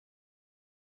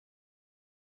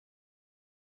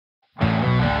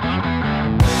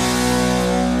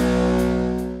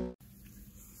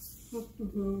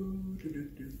What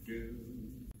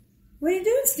are you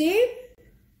doing, Steve?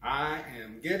 I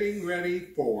am getting ready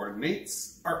for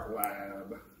Nate's Art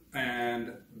Lab.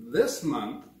 And this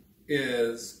month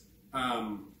is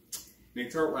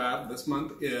Nate's Art Lab. This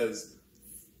month is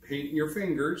Paint Your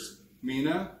Fingers.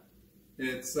 Mina,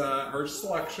 it's her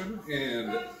selection.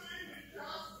 And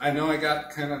I know I got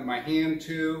kind of my hand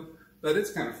too, but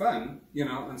it's kind of fun, you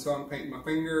know. And so I'm painting my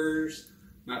fingers.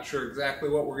 Not sure exactly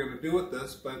what we're going to do with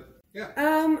this, but yeah.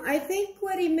 I think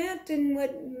what he meant and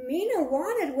what Mina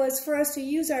wanted was for us to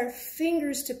use our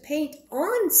fingers to paint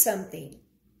on something.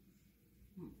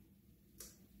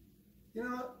 You know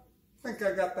what? I think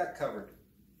I got that covered.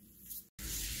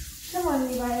 Come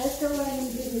on, Levi, let's go let him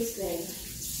do this thing.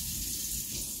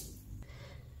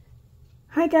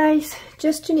 Hi guys,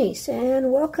 just Janice,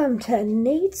 and welcome to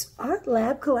Nate's Art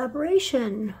Lab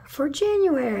collaboration for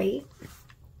January.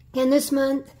 And this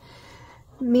month,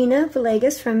 Mina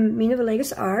Villegas from Mina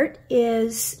Villegas Art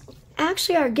is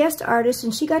actually our guest artist,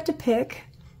 and she got to pick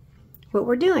what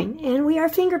we're doing. And we are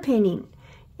finger painting.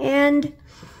 And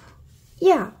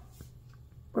yeah,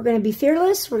 we're going to be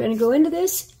fearless. We're going to go into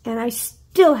this, and I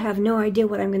still have no idea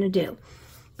what I'm going to do.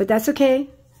 But that's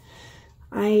okay.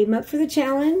 I'm up for the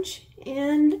challenge,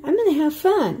 and I'm going to have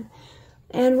fun.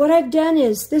 And what I've done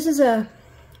is, this is a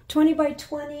 20 by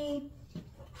 20.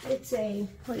 It's an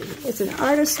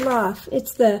artist loft.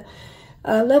 It's the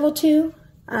level 2.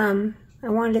 I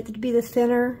wanted it to be the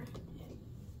thinner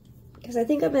because I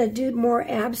think I'm going to do more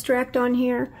abstract on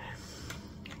here.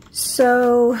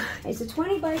 So it's a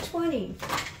 20 by 20.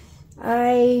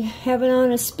 I have it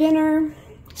on a spinner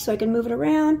so I can move it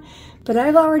around, but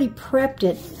I've already prepped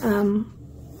it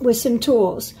with some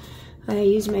tools. I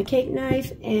use my cake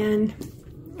knife and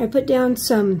I put down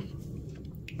some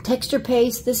texture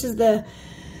paste. This is the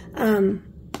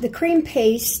cream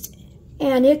paste,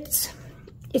 and it's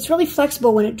really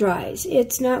flexible when it dries.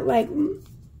 It's not like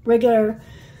regular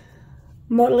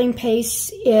modeling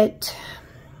paste. It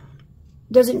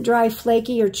doesn't dry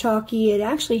flaky or chalky. It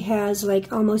actually has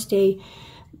like almost a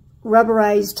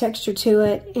rubberized texture to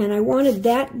it, and I wanted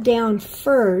that down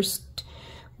first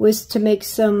was to make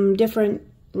some different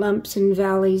lumps and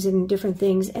valleys and different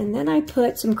things, and then I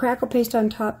put some crackle paste on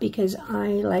top because I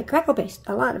like crackle paste,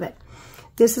 a lot of it.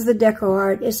 This is the deco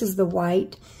art. This is the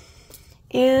white.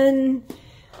 And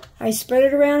I spread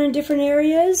it around in different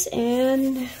areas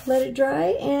and let it dry.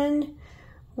 And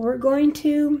we're going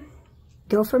to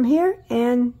go from here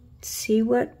and see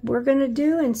what we're going to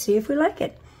do and see if we like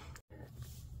it.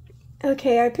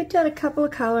 Okay, I picked out a couple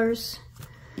of colors.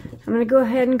 I'm going to go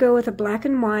ahead and go with a black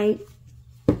and white.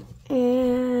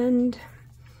 And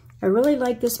I really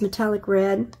like this metallic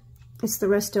red. It's the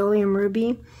Rust-Oleum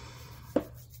Ruby.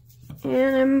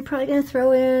 And I'm probably going to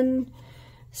throw in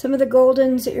some of the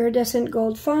goldens, the iridescent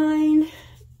gold fine.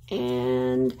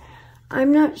 And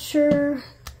I'm not sure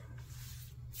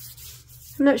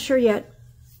yet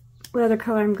what other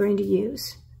color I'm going to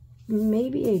use.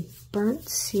 Maybe a burnt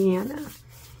sienna.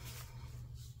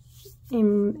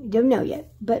 And I don't know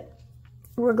yet, but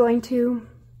we'll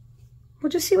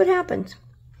just see what happens.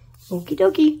 Okie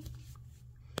dokie.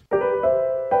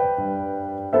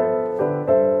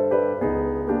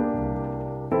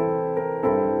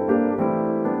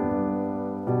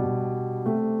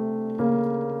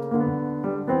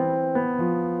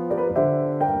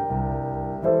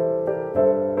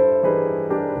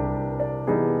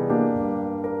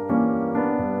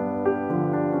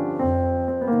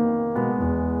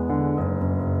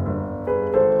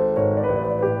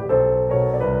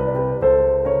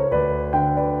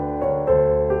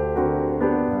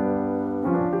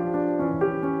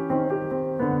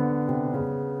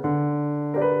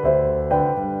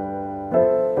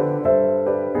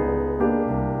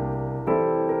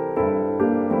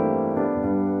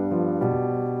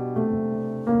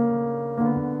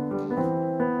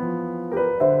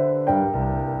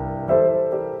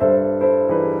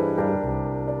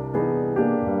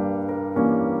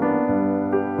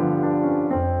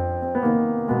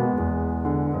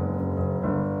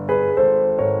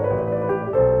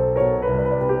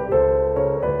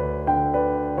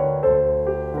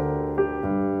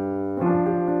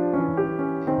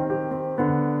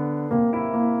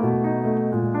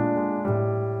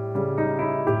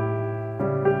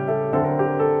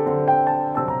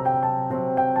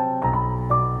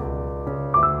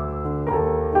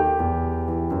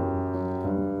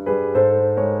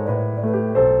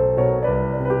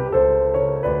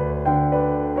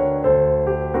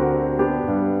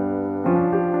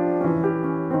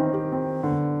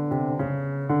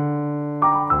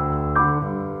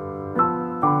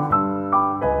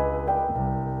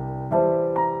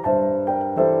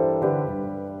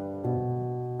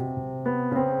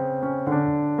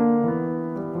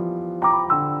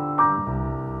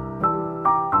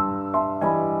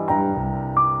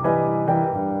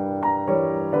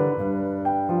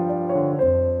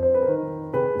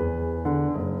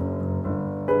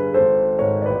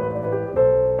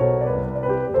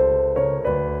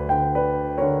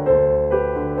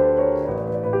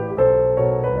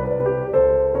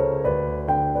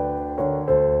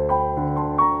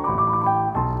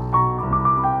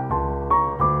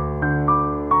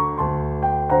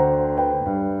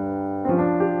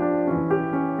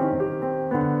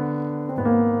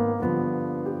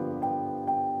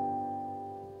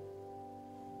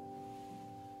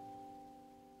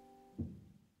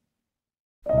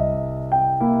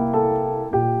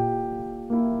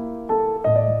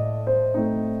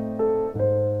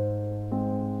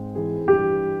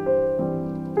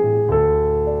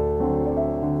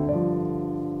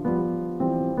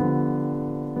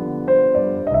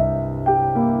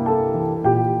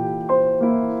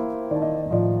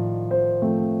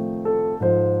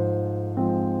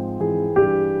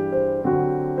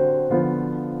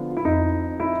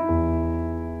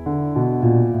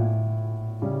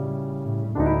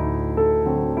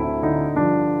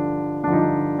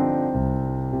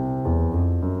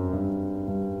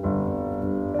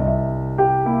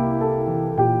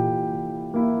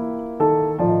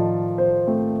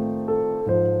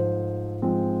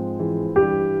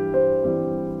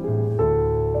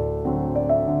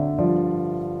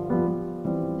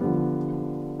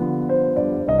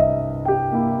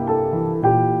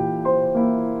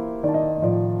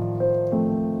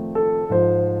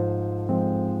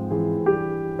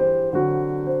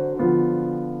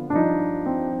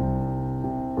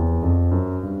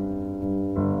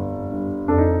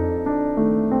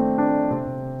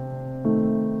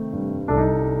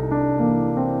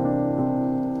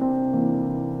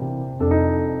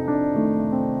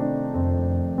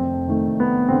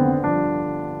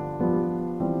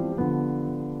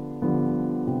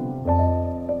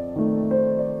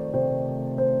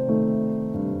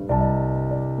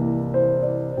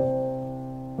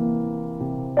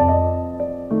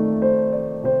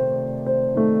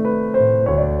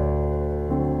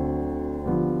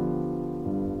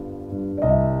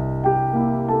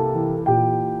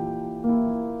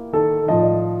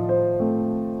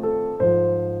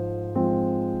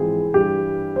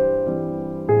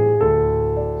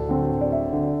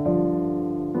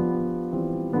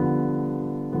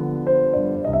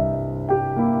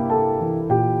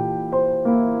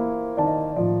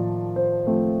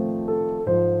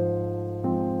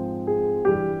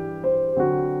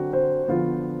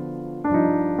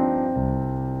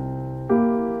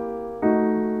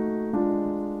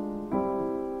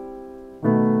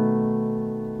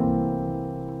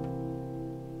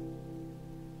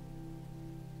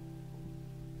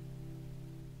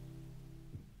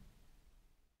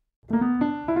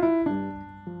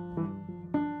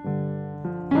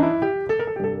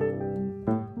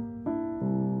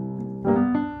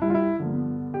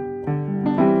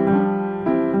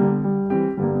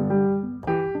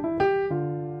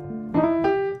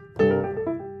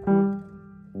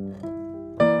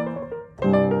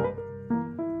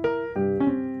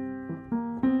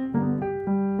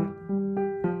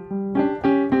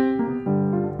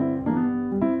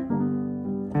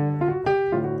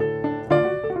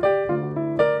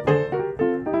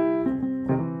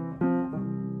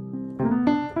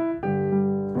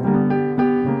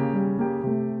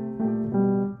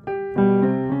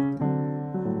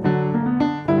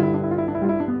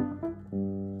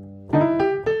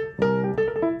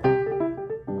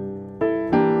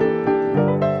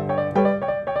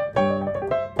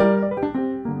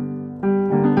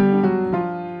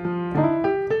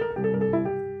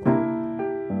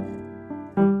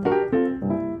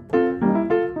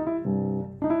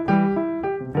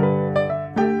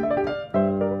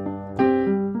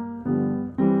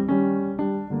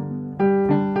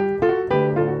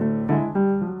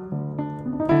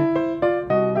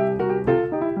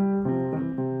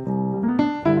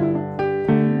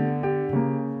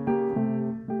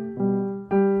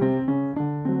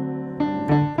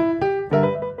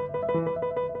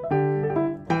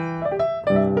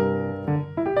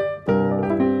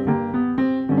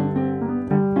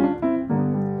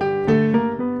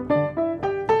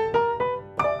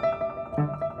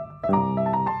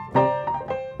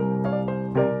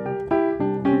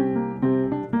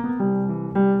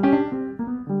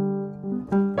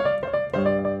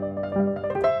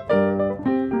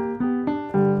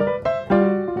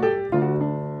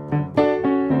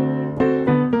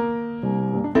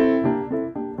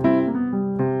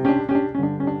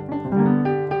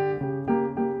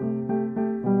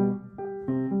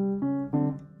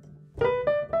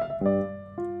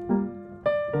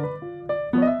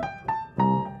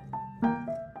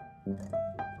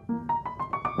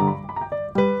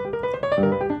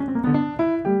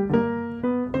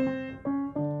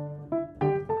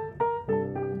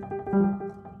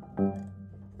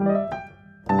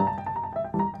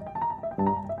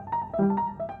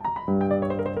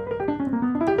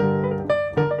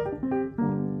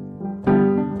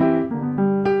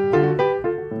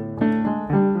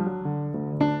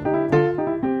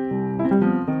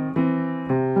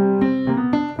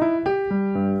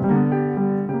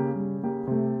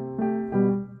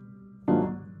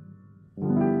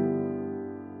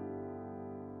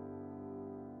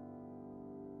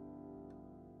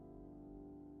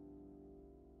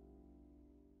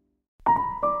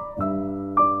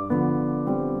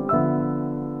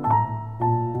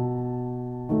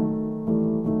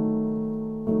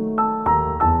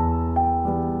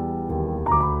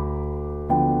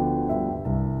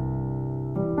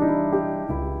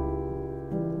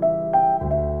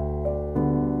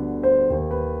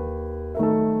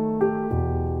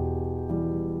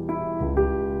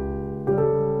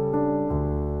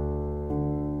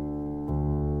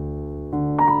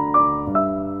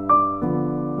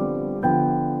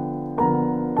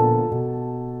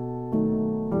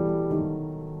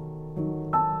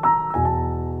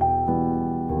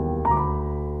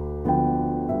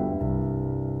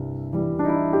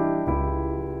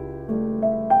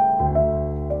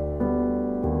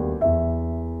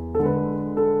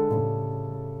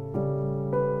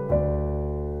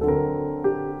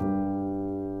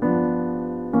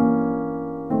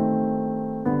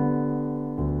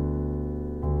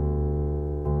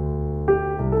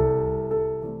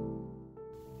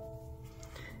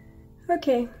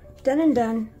 okay, done and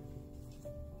done.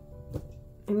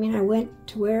 I mean, I went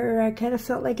to where I kind of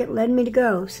felt like it led me to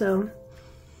go, so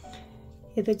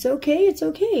if it's okay, it's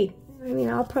okay. I mean,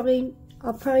 I'll probably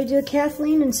do a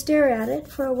Kathleen and stare at it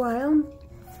for a while,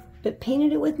 but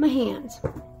painted it with my hands.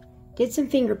 Did some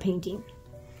finger painting.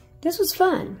 This was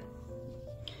fun.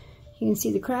 You can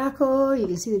see the crackle, you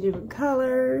can see the different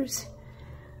colors.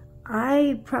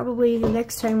 I probably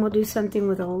next time will do something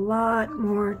with a lot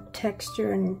more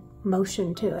texture and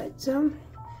motion to it. So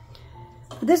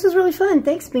this was really fun.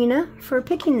 Thanks, Mina, for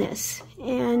picking this.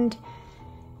 And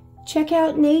check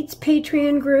out Nate's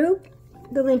Patreon group.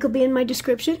 The link will be in my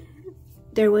description.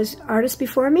 There was artists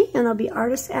before me, and there'll be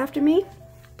artists after me.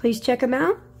 Please check them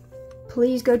out.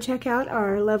 Please go check out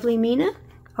our lovely Mina.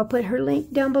 I'll put her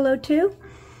link down below too.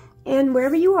 And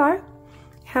wherever you are,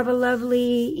 have a lovely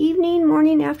evening,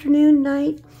 morning, afternoon,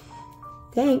 night.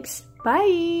 Thanks.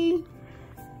 Bye.